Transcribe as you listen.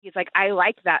He's like, I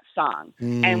like that song.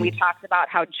 And we talked about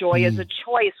how joy is a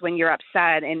choice when you're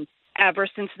upset. And ever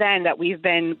since then that we've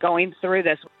been going through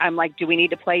this, I'm like, do we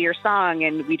need to play your song?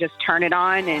 And we just turn it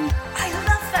on. And I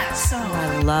love that song.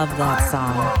 I love that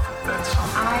song.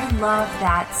 I love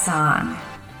that song.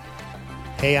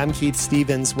 Hey, I'm Keith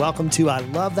Stevens. Welcome to I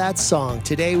Love That Song.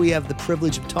 Today we have the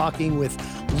privilege of talking with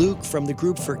Luke from the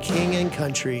group For King and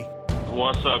Country.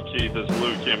 What's up, Keith? It's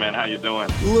Luke here, man. How you doing?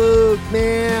 Luke,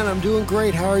 man, I'm doing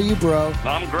great. How are you, bro?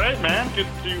 I'm great, man. Good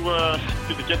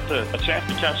to get a chance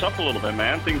to catch up a little bit,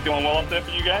 man. Things going well up there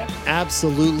for you guys?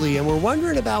 Absolutely. And we're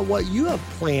wondering about what you have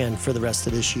planned for the rest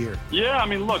of this year. Yeah, I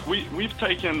mean, look, we've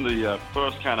taken the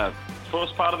first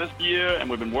part of this year, and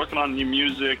we've been working on new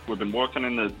music. We've been working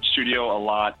in the studio a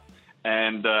lot.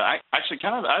 And I actually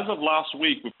kind of, as of last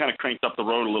week, we've kind of cranked up the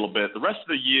road a little bit. The rest of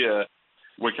the year,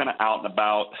 we're kind of out and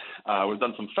about. We've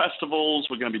done some festivals.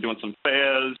 We're going to be doing some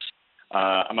fairs.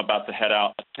 I'm about to head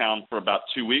out of town for about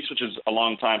 2 weeks, which is a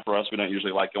long time for us. We don't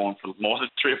usually like going for more than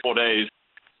 3 or 4 days.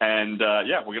 And,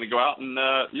 we're going to go out and,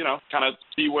 kind of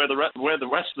see where the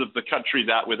rest of the country's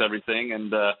at with everything.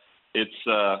 And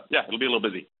it'll be a little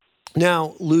busy.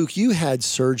 Now, Luke, you had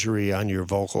surgery on your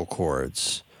vocal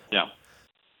cords. Yeah,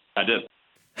 I did.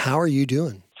 How are you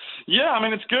doing? Yeah, I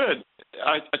mean, it's good.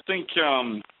 I think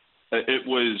it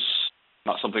was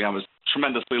not something I was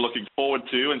tremendously looking forward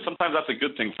to, and sometimes that's a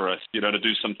good thing for us, to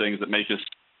do some things that make us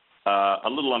a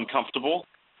little uncomfortable.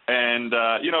 And,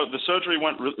 the surgery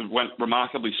went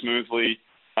remarkably smoothly.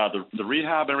 The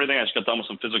rehab and everything, I just got done with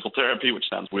some physical therapy, which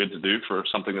sounds weird to do for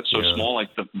something that's so small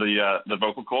like the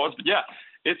vocal cords. But, yeah,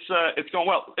 it's going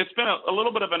well. It's been a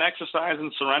little bit of an exercise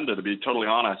in surrender, to be totally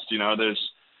honest.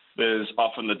 There's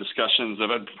often the discussions that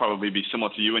would probably be similar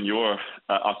to you in your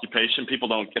occupation. People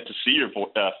don't get to see your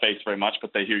face very much,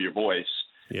 but they hear your voice.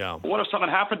 Yeah. What if something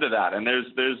happened to that? And there's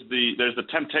the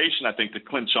temptation, I think, to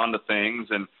clinch onto things,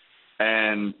 and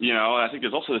I think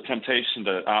there's also the temptation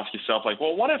to ask yourself, like,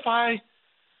 well,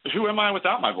 who am I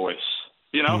without my voice?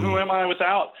 Who am I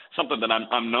without something that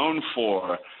I'm known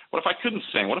for? What if I couldn't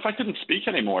sing? What if I couldn't speak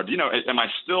anymore?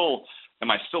 Am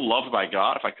I still loved by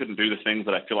God if I couldn't do the things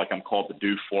that I feel like I'm called to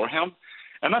do for him?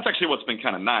 And that's actually what's been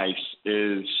kind of nice,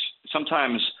 is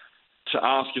sometimes to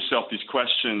ask yourself these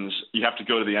questions, you have to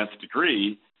go to the nth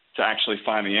degree to actually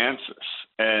find the answers.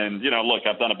 And, look,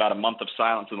 I've done about a month of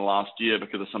silence in the last year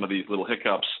because of some of these little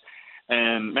hiccups.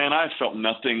 And, man, I've felt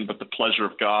nothing but the pleasure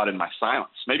of God in my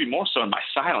silence, maybe more so in my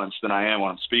silence than I am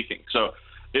when I'm speaking. So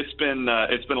it's been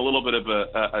a little bit of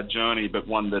a journey, but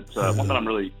one that I'm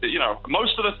really,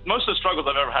 most of the struggles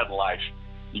I've ever had in life,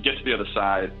 you get to the other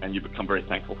side and you become very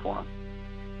thankful for them.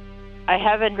 I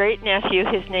have a great nephew.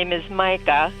 His name is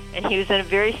Micah, and he was in a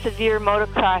very severe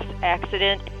motocross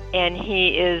accident, and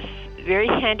he is very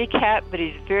handicapped, but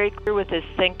he's very clear with his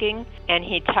thinking, and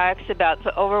he talks about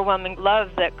the overwhelming love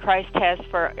that Christ has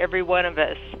for every one of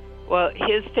us. Well,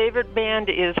 his favorite band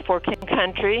is For King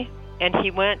Country, and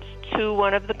he went to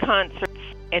one of the concerts,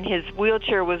 and his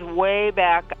wheelchair was way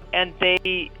back, and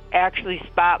they actually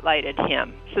spotlighted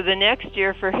him. So the next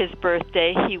year for his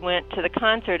birthday, he went to the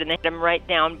concert, and they had him right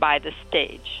down by the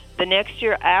stage. The next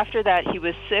year after that, he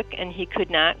was sick, and he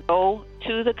could not go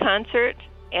to the concert,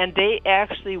 and they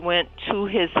actually went to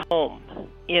his home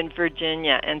in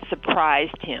Virginia and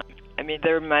surprised him. I mean,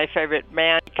 they're my favorite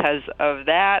band because of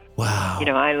that. Wow.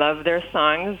 I love their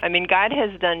songs. I mean, God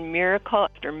has done miracle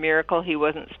after miracle. He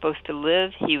wasn't supposed to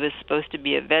live. He was supposed to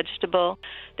be a vegetable.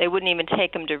 They wouldn't even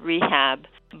take him to rehab.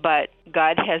 But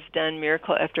God has done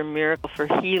miracle after miracle for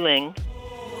healing.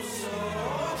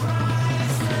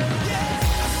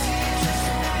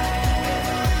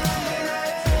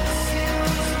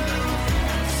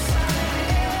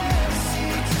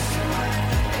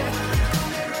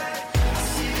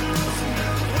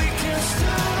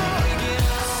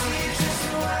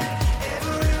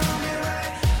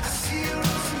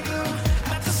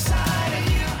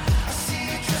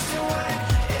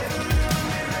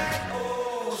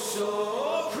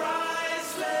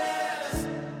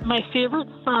 My favorite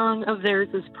song of theirs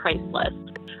is Priceless.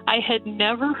 I had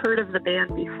never heard of the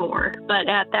band before, but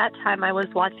at that time I was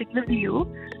watching The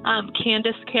View.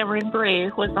 Candace Cameron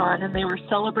Bure was on, and they were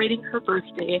celebrating her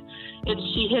birthday, and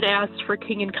she had asked For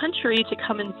King and Country to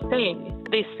come and sing.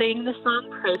 They sang the song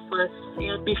Priceless,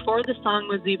 and before the song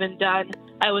was even done,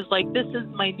 I was like, this is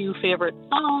my new favorite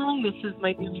song, this is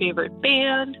my new favorite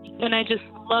band, and I just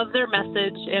love their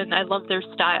message, and I love their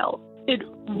style. It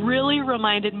really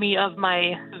reminded me of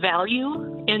my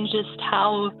value and just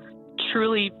how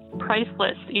truly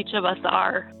priceless each of us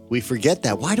are. We forget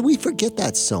that. Why do we forget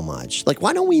that so much? Like,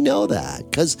 why don't we know that?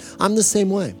 Because I'm the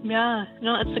same way. Yeah,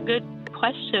 no, it's a good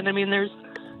question. I mean, there's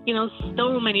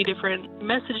so many different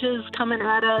messages coming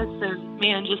at us, and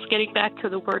man, just getting back to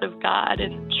the Word of God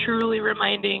and truly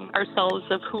reminding ourselves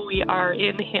of who we are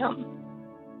in Him.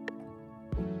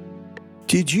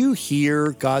 Did you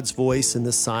hear God's voice in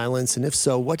the silence? And if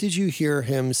so, what did you hear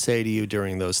Him say to you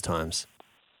during those times?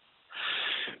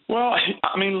 Well,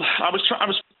 I mean, I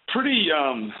was pretty.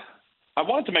 I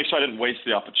wanted to make sure I didn't waste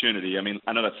the opportunity. I mean,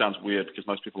 I know that sounds weird because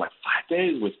most people are like 5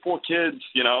 days with 4 kids,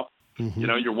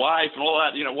 your wife and all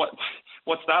that.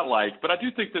 What's that like? But I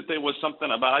do think that there was something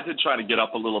about. I did try to get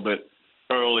up a little bit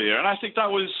earlier, and I think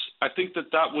that was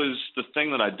the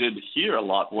thing that I did hear a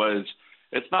lot was.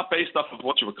 It's not based off of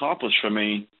what you've accomplished for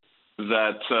me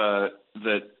that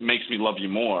makes me love you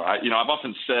more. I've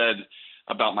often said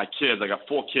about my kids, I got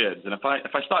 4 kids, and if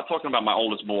I start talking about my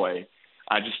oldest boy,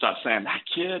 I just start saying that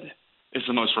kid is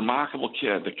the most remarkable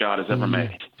kid that God has ever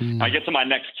made. I get to my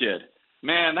next kid,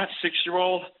 man, that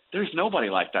 6-year-old, there's nobody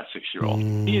like that 6-year-old.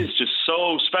 He is just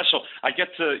so special. I get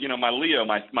to my Leo,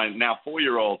 my now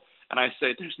 4-year-old, and I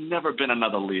say there's never been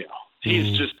another Leo.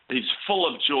 He's full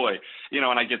of joy,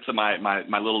 and I get to my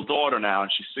little daughter now,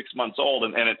 and she's 6 months old,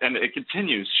 and it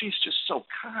continues. She's just so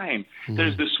kind.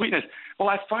 There's this sweetness. Well,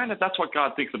 I find that that's what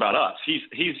God thinks about us. He's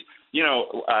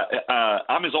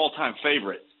I'm His all-time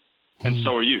favorite, and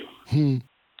so are you. You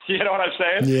know what I'm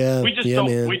saying? Yeah. We just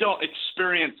don't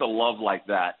experience a love like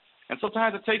that. And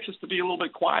sometimes it takes us to be a little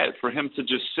bit quiet for Him to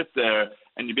just sit there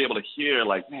and you be able to hear,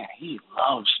 like, man, He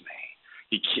loves me.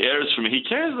 He cares for me. He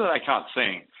cares that I can't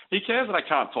sing. He cares that I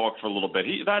can't talk for a little bit.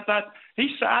 He's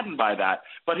saddened by that,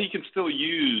 but He can still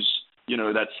use,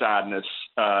 that sadness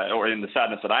or in the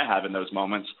sadness that I have in those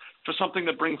moments for something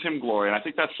that brings Him glory. And I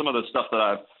think that's some of the stuff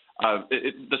that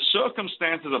the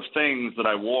circumstances of things that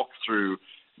I walk through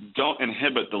don't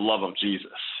inhibit the love of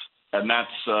Jesus. And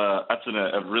that's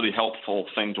a really helpful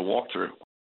thing to walk through.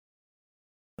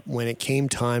 When it came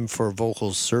time for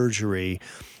vocal surgery,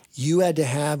 you had to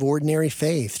have ordinary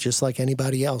faith, just like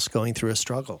anybody else going through a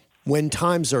struggle. When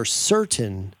times are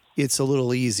certain, it's a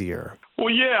little easier. Well,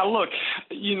 yeah, look,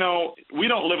 we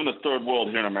don't live in the third world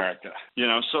here in America,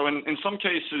 so in some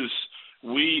cases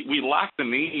we lack the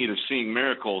need of seeing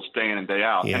miracles day in and day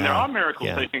out. Yeah. And there are miracles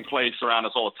taking place around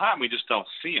us all the time. We just don't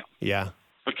see them. Yeah.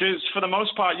 Because for the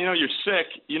most part, you're sick,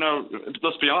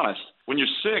 let's be honest. When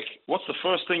you're sick, what's the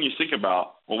first thing you think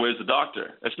about? Well, where's the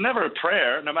doctor? It's never a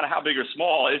prayer, no matter how big or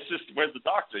small. It's just, where's the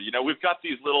doctor? We've got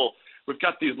these little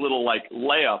like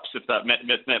layups, if that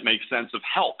makes sense, of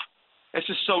help. It's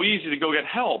just so easy to go get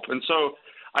help. And so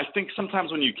I think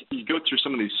sometimes when you go through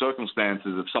some of these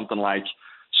circumstances of something like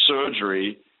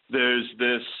surgery, there's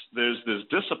this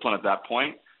discipline at that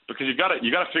point. Because you got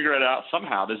to figure it out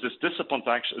somehow. There's this discipline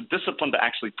to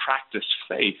actually practice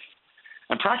faith,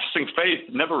 and practicing faith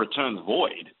never returns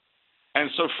void. And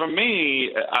so for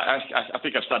me, I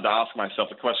think I've started to ask myself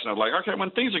the question of like, okay,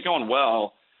 when things are going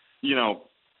well,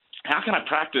 how can I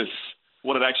practice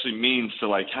what it actually means to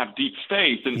like have deep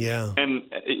faith and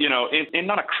in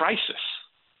not a crisis.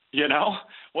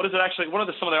 What is it actually? What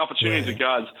are some of the opportunities that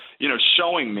God's,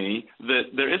 showing me that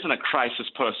there isn't a crisis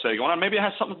per se going on? Maybe it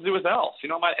has something to do with else.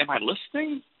 Am I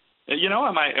listening?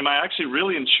 Am I actually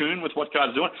really in tune with what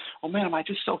God's doing? Oh man, am I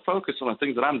just so focused on the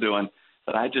things that I'm doing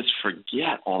that I just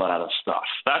forget all that other stuff?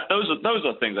 Those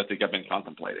are things I think I've been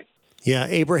contemplating. Yeah,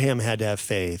 Abraham had to have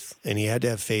faith, and he had to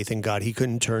have faith in God. He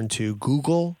couldn't turn to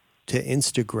Google, to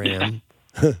Instagram,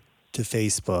 to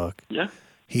Facebook. Yeah.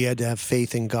 He had to have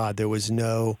faith in God. There was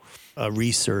no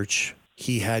research.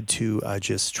 He had to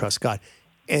just trust God.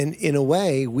 And in a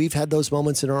way, we've had those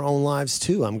moments in our own lives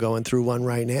too. I'm going through one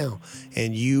right now.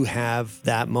 And you have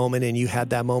that moment, and you had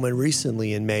that moment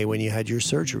recently in May when you had your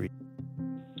surgery.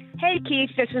 Hey, Keith,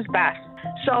 this is Beth.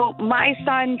 So my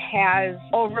son has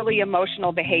overly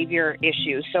emotional behavior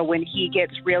issues. So when he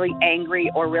gets really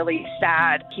angry or really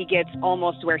sad, he gets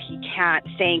almost where he can't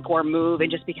think or move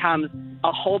and just becomes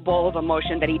a whole bowl of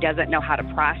emotion that he doesn't know how to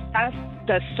process.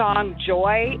 The song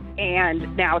Joy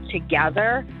and Now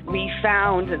Together, we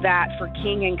found that for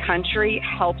King and Country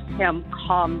helps him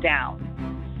calm down.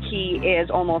 He is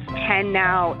almost 10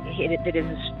 now. It is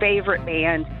his favorite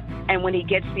band. And when he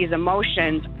gets these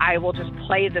emotions, I will just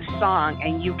play the song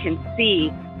and you can see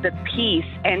the peace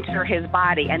enter his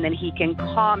body, and then he can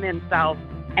calm himself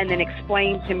and then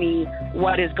explain to me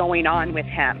what is going on with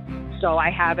him. So I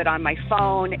have it on my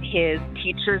phone. His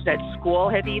teachers at school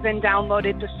have even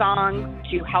downloaded the song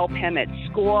to help him at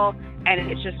school, and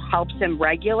it just helps him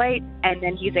regulate. And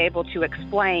then he's able to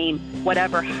explain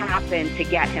whatever happened to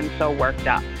get him so worked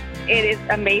up. It is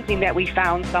amazing that we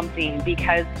found something,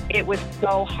 because it was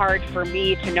so hard for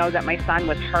me to know that my son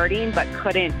was hurting but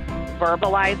couldn't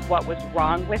verbalize what was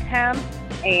wrong with him.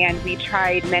 And we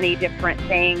tried many different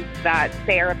things that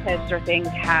therapists or things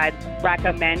had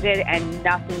recommended, and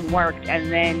nothing worked.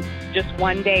 And then just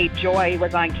one day, Joy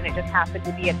was on, and it just happened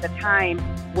to be at the time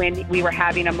when we were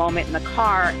having a moment in the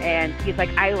car, and he's like,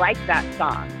 I like that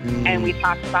song. And we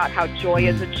talked about how joy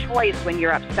is a choice when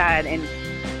you're upset. And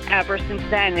ever since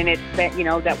then, and it's been,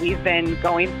 that we've been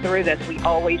going through this, we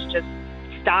always just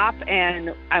stop,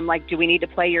 and I'm like, do we need to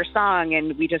play your song?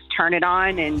 And we just turn it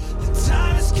on, and the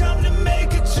time has come to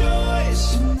make a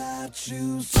choice, and I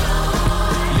choose.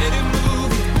 Let it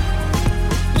move,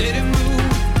 let it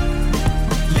move,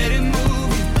 let it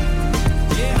move.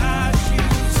 Yeah, I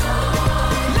choose.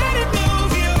 Let it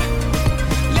move,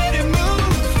 let it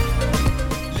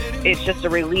move. It's just a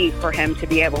relief for him to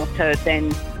be able to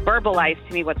then verbalize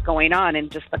to me what's going on, and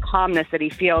just the calmness that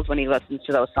he feels when he listens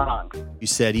to those songs. You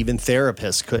said even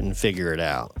therapists couldn't figure it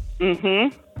out.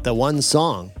 Mm-hmm. The one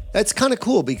song. That's kind of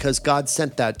cool because God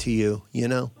sent that to you,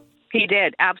 He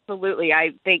did, absolutely.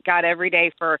 I thank God every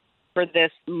day for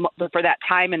that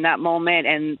time and that moment,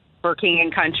 and for King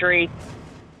and Country.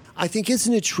 I think,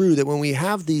 isn't it true that when we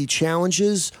have the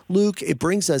challenges, Luke, it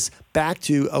brings us back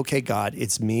to, okay, God,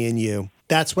 it's me and you.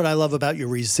 That's what I love about your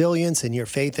resilience and your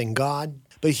faith in God.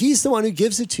 But he's the one who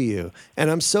gives it to you.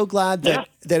 And I'm so glad that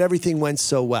everything went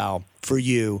so well for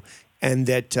you, and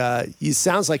that it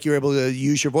sounds like you're able to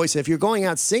use your voice. If you're going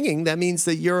out singing, that means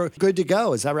that you're good to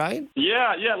go. Is that right?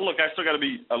 Yeah. Look, I still got to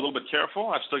be a little bit careful.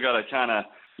 I've still got to kind of,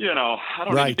 I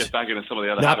don't need to get back into some of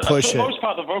the other habits. Push for the most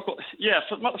part, the vocal,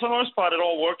 for the most part, it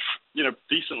all worked,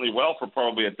 decently well for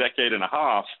probably a decade and a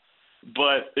half.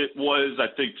 But it was, I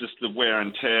think, just the wear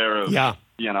and tear of,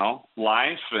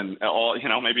 life and all,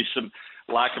 maybe some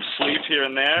lack of sleep here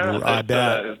and there. I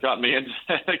bet. It got me into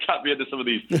some of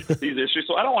these issues.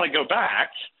 So I don't want to go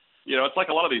back. It's like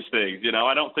a lot of these things.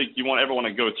 I don't think you ever want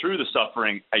to go through the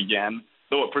suffering again,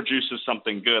 though it produces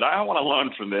something good. I want to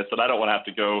learn from this, and I don't want to have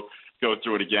to go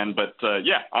through it again. But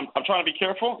I'm trying to be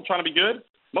careful. I'm trying to be good.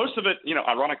 Most of it,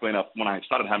 ironically enough, when I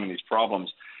started having these problems,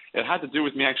 it had to do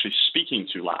with me actually speaking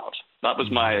too loud. That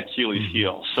was my Achilles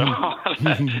heel. So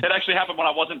it actually happened when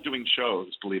I wasn't doing shows,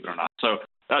 believe it or not. So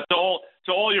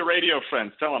to all your radio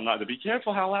friends, tell them not to be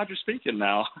careful how loud you're speaking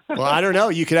now. Well, I don't know.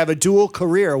 You could have a dual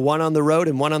career, one on the road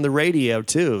and one on the radio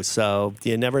too. So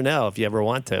you never know if you ever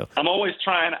want to. I'm always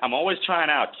trying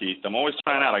out, Keith. I'm always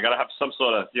trying out. I got to have some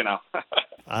sort of,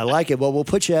 I like it. Well, we'll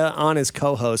put you on as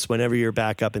co-host whenever you're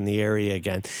back up in the area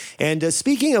again. And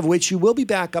speaking of which, you will be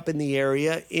back up in the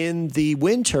area in the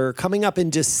winter, coming up in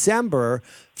December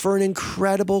for an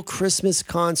incredible Christmas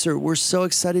concert. We're so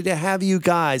excited to have you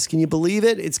guys. Can you believe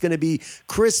it? It's going to be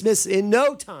Christmas in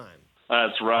no time.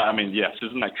 That's right. I mean, yes,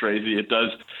 isn't that crazy? It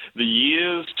does. The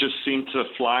years just seem to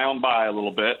fly on by a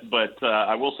little bit, but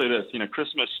I will say this,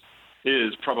 Christmas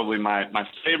is probably my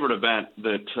favorite event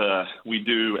that we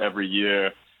do every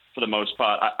year for the most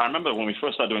part. I remember when we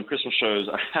first started doing Christmas shows,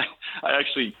 I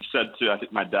actually said to, I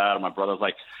think my dad or my brother, I was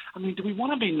like, do we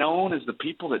want to be known as the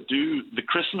people that do the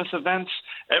Christmas events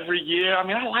every year?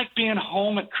 I like being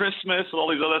home at Christmas and all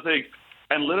these other things.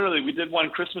 And literally, we did one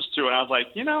Christmas tour, and I was like,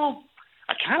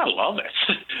 I kind of love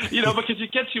it, because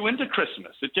it gets you into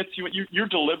Christmas. It gets you're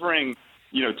delivering,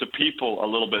 to people a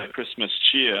little bit of Christmas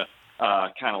cheer,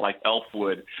 kind of like Elf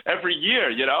would every year,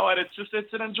 and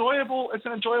it's an enjoyable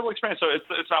experience. So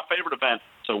it's our favorite event.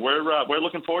 So we're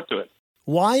looking forward to it.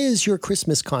 Why is your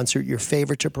Christmas concert your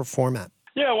favorite to perform at?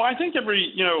 Yeah, well, I think every,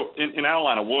 in our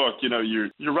line of work,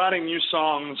 you're writing new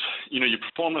songs, you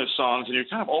perform those songs, and you're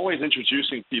kind of always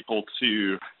introducing people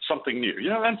to something new.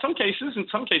 In some cases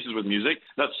with music,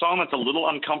 that song that's a little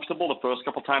uncomfortable the first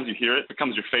couple times you hear it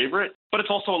becomes your favorite, but it's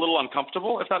also a little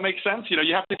uncomfortable, if that makes sense. You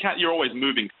have to you're always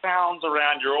moving sounds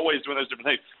around, you're always doing those different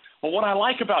things. Well, what I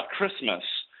like about Christmas,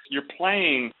 you're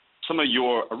playing some of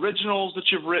your originals that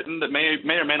you've written that may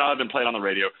or may not have been played on the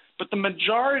radio, but the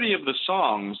majority of the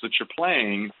songs that you're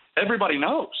playing, everybody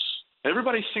knows.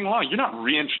 Everybody's singing along.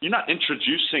 You're not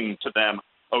introducing to them,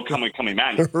 "Oh, Come,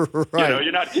 Emmanuel." Right.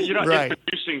 You're not Right.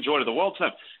 introducing joy to the world to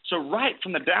them. So right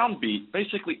from the downbeat,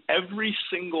 basically every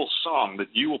single song that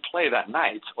you will play that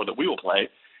night, or that we will play,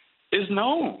 is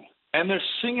known, and they're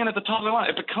singing at the top of the line.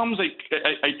 It becomes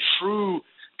a true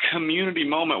community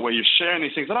moment where you're sharing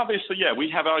these things. And obviously,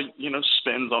 we have our,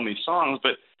 spins on these songs,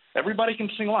 but everybody can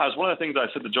sing along. It's one of the things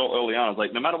I said to Joel early on. I was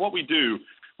like, no matter what we do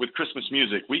with Christmas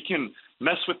music, we can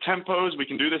mess with tempos, we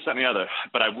can do this, that, and the other,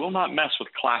 but I will not mess with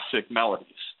classic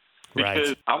melodies. Because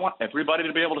Right. I want everybody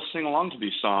to be able to sing along to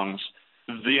these songs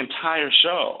the entire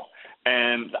show.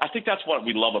 And I think that's what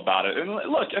we love about it. And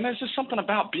look, and there's just something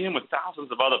about being with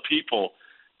thousands of other people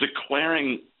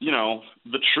declaring,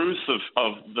 the truth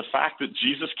of the fact that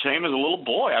Jesus came as a little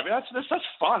boy. I mean, that's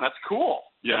fun. That's cool,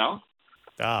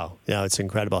 Oh, no, it's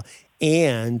incredible.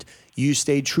 And you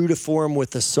stayed true to form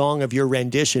with the song of your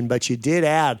rendition, but you did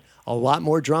add a lot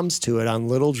more drums to it on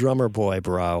Little Drummer Boy,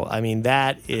 bro. I mean,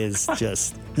 that is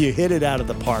just, you hit it out of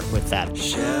the park with that.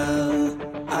 Shall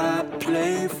I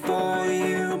play for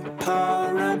you,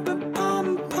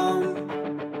 pa-rum-pa-pum-pum,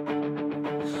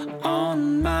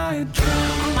 on my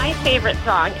drum? My favorite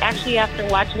song, actually after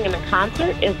watching him in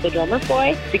concert, is The Drummer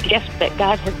Boy. The gift that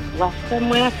God has blessed them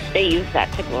with, they use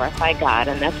that to glorify God,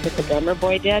 and that's what The Drummer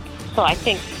Boy did. So I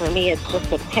think for me, it's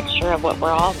just a picture of what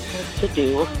we're all supposed to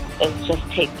do, is just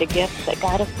take the gifts that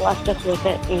God has blessed us with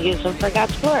it and use them for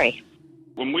God's glory.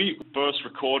 When we first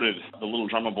recorded The Little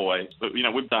Drummer Boy,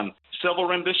 we've done several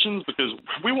renditions because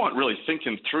we weren't really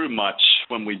thinking through much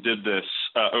when we did this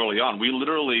early on. We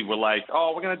literally were like,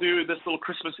 we're going to do this little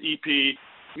Christmas EP.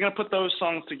 We're going to put those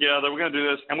songs together. We're going to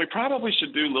do this. And we probably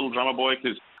should do Little Drummer Boy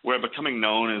because we're becoming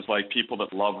known as like people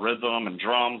that love rhythm and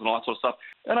drums and all that sort of stuff.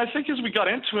 And I think as we got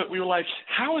into it, we were like,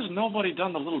 how has nobody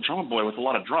done The Little Drummer Boy with a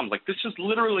lot of drums? Like, this is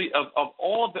literally, of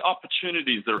all of the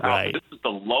opportunities that are out there, this is the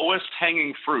lowest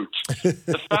hanging fruit.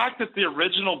 The fact that the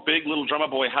original big Little Drummer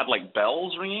Boy had like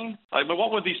bells ringing, like, but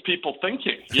what were these people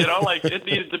thinking? Like it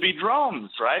needed to be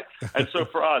drums, right? And so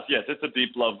for us, yes, it's a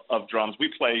deep love of drums. We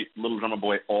play Little Drummer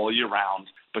Boy all year round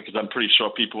because I'm pretty sure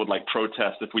people would like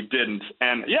protest if we didn't.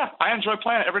 And yeah, I enjoy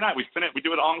playing it every night. We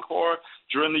do it encore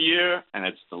during the year, and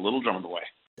it's The Little Drummer Boy.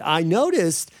 I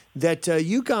noticed that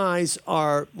you guys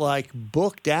are like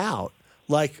booked out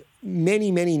like many,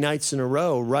 many nights in a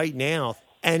row right now.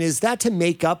 And is that to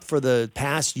make up for the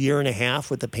past year and a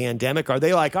half with the pandemic? Are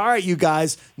they like, all right, you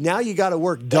guys, now you got to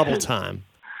work double time?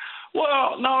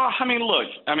 Well, no, I mean, look,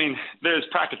 there's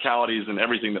practicalities in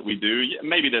everything that we do.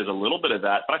 Maybe there's a little bit of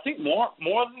that, but I think more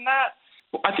than that,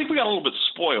 I think we got a little bit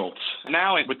spoiled.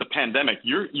 Now with the pandemic,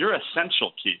 you're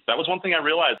essential, Keith. That was one thing I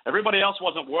realized. Everybody else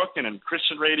wasn't working in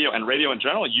Christian radio and radio in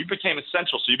general. You became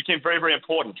essential, so you became very, very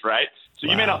important, right? So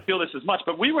you may not feel this as much,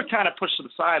 but we were kind of pushed to the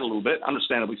side a little bit,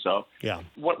 understandably so. Yeah.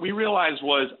 What we realized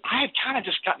was I had kind of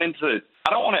just gotten into I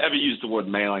don't want to ever use the word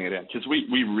mailing it in because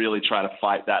we really try to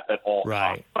fight that at all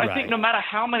times. But I think no matter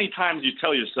how many times you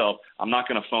tell yourself, I'm not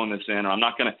going to phone this in or I'm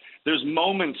not going to, there's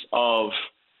moments of,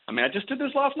 I just did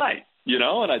this last night.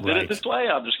 And I did it this way.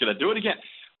 I'm just going to do it again.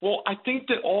 Well, I think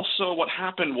that also what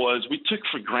happened was we took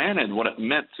for granted what it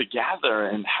meant to gather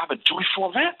and have a joyful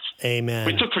event. Amen.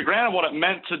 We took for granted what it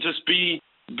meant to just be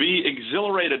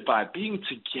exhilarated by being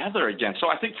together again. So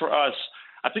I think for us,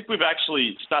 I think we've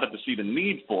actually started to see the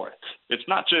need for it. It's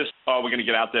not just, we're going to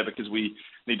get out there because we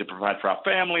need to provide for our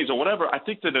families or whatever. I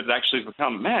think that it actually has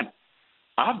become,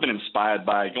 I've been inspired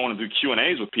by going to do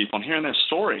Q&As with people and hearing their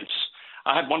stories.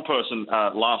 I had one person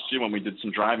last year when we did some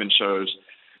drive-in shows.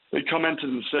 They commented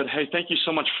and said, hey, thank you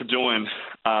so much for doing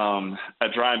a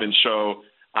drive-in show.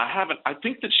 I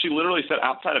think that she literally said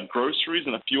outside of groceries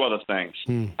and a few other things,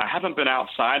 I haven't been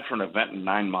outside for an event in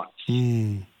 9 months.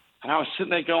 And I was sitting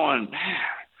there going, man,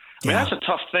 that's a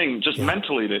tough thing just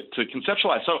mentally to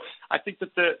conceptualize. So I think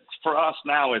that for us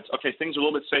now it's, okay, things are a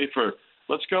little bit safer.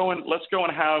 Let's go and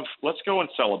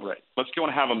celebrate. Let's go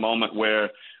and have a moment where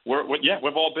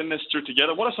we've all been this through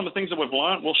together. What are some of the things that we've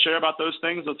learned? We'll share about those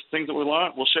things that we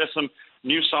learned. We'll share some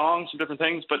new songs, some different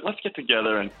things, but let's get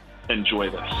together and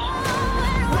enjoy this.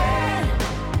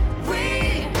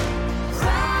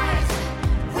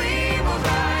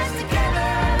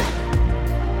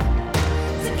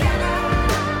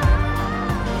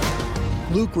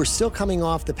 Luke, we're still coming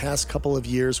off the past couple of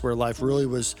years where life really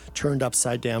was turned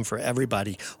upside down for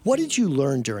everybody. What did you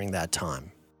learn during that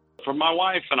time? For my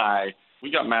wife and I, we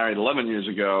got married 11 years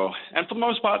ago. And for the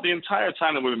most part, the entire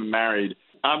time that we've been married,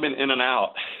 I've been in and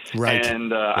out. Right.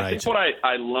 And I think what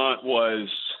I learned was,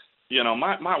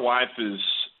 my wife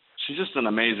she's just an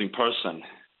amazing person.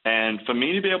 And for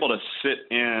me to be able to sit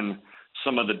in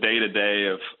some of the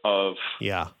day-to-day of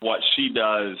what she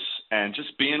does and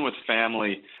just being with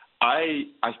family, I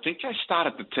think I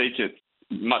started to take it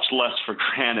much less for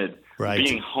granted,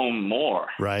 being home more,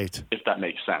 if that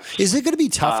makes sense. Is it going to be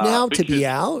tough now to be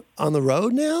out on the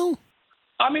road now?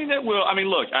 It will.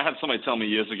 Look, I had somebody tell me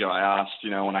years ago, I asked,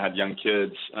 when I had young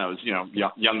kids, and I was,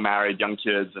 young married, young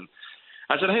kids, and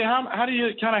I said, hey, how do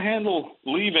you kind of handle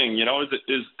leaving?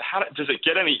 Does it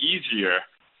get any easier?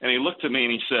 And he looked at me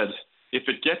and he said, if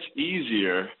it gets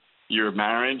easier, your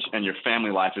marriage and your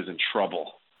family life is in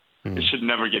trouble. It should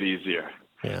never get easier.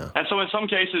 Yeah. And so in some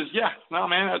cases,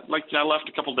 I left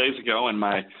a couple of days ago, and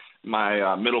my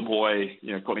middle boy,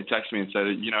 Courtney texted me and said,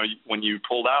 when you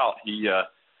pulled out, he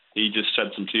just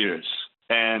shed some tears.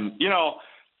 And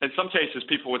in some cases,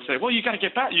 people would say, well, you got to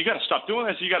get back. You got to stop doing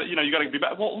this. You got to be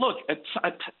back. Well, look,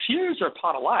 tears are a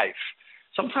part of life.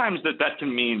 Sometimes that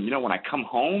can mean, when I come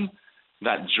home,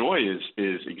 that joy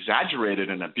is exaggerated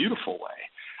in a beautiful way.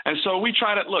 And so we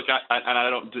try to look. I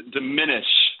don't diminish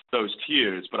those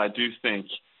tears, but I do think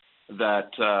that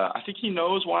I think he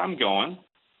knows where I'm going,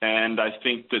 and I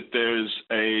think that there's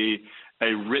a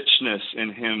richness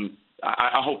in him.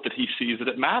 I hope that he sees that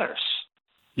it matters.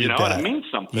 And it means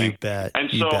something. You bet. And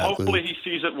so hopefully he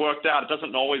sees it worked out. It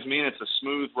doesn't always mean it's a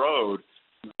smooth road,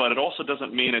 but it also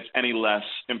doesn't mean it's any less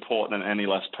important and any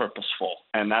less purposeful.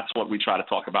 And that's what we try to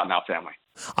talk about in our family.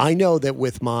 I know that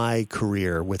with my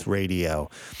career with radio,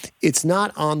 it's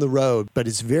not on the road, but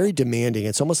it's very demanding.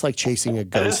 It's almost like chasing a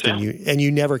ghost, and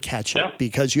you never catch it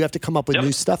because you have to come up with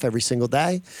new stuff every single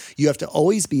day. You have to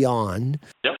always be on.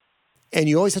 Yep. And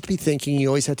you always have to be thinking. You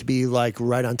always have to be like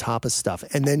right on top of stuff.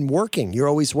 And then working. You're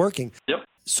always working. Yep.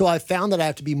 So I found that I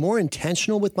have to be more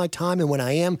intentional with my time. And when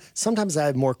I am, sometimes I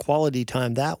have more quality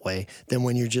time that way than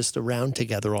when you're just around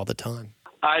together all the time.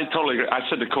 I totally agree. I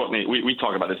said to Courtney, we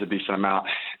talk about this a decent amount.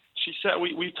 She said,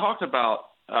 we talked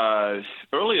about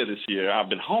earlier this year, I've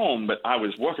been home, but I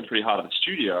was working pretty hard at the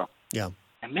studio. Yeah.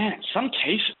 And man, in some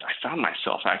cases, I found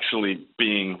myself actually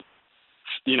being,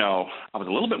 I was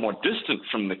a little bit more distant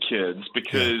from the kids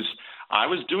because I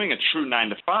was doing a true 9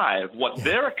 to 5. What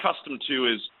they're accustomed to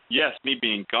is, yes, me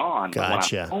being gone.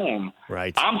 Gotcha. But when I'm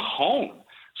home, I'm home.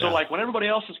 So like when everybody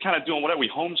else is kind of doing whatever, we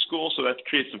homeschool, so that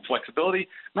creates some flexibility.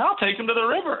 Now I'll take them to the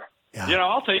river. Yeah.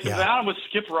 I'll take them down with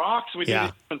skip rocks. We do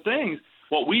these different things.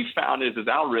 What we found is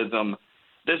our rhythm,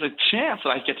 there's a chance that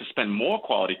I get to spend more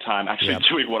quality time actually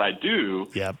doing what I do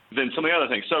than some of the other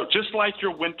things. So just like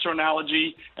your winter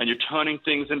analogy and you're turning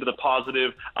things into the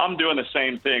positive, I'm doing the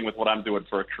same thing with what I'm doing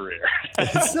for a career.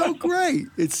 It's so great.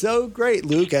 It's so great,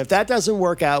 Luke. If that doesn't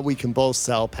work out, we can both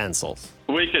sell pencils.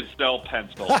 We could sell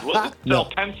pencils. We'll sell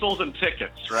pencils and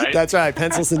tickets, right? That's right,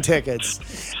 pencils and tickets.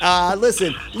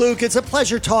 Listen, Luke, it's a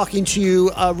pleasure talking to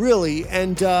you, really,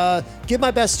 and give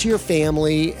my best to your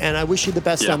family, and I wish you the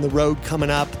best on the road coming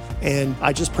up, and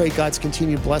I just pray God's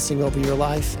continued blessing over your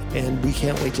life, and we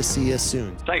can't wait to see you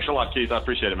soon. Thanks a lot, Keith. I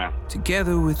appreciate it, man.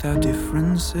 Together with our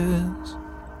differences,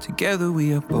 together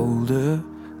we are bolder,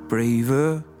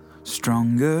 braver,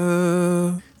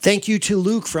 stronger. Thank you to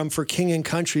Luke from For King and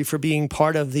Country for being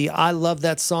part of the I Love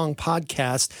That Song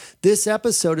podcast. This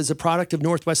episode is a product of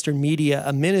Northwestern Media,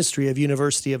 a ministry of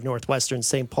University of Northwestern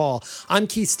St. Paul. I'm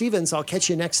Keith Stevens. I'll catch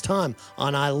you next time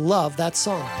on I Love That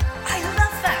Song. I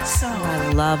love that song.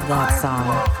 I love that song.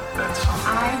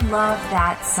 I love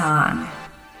that song.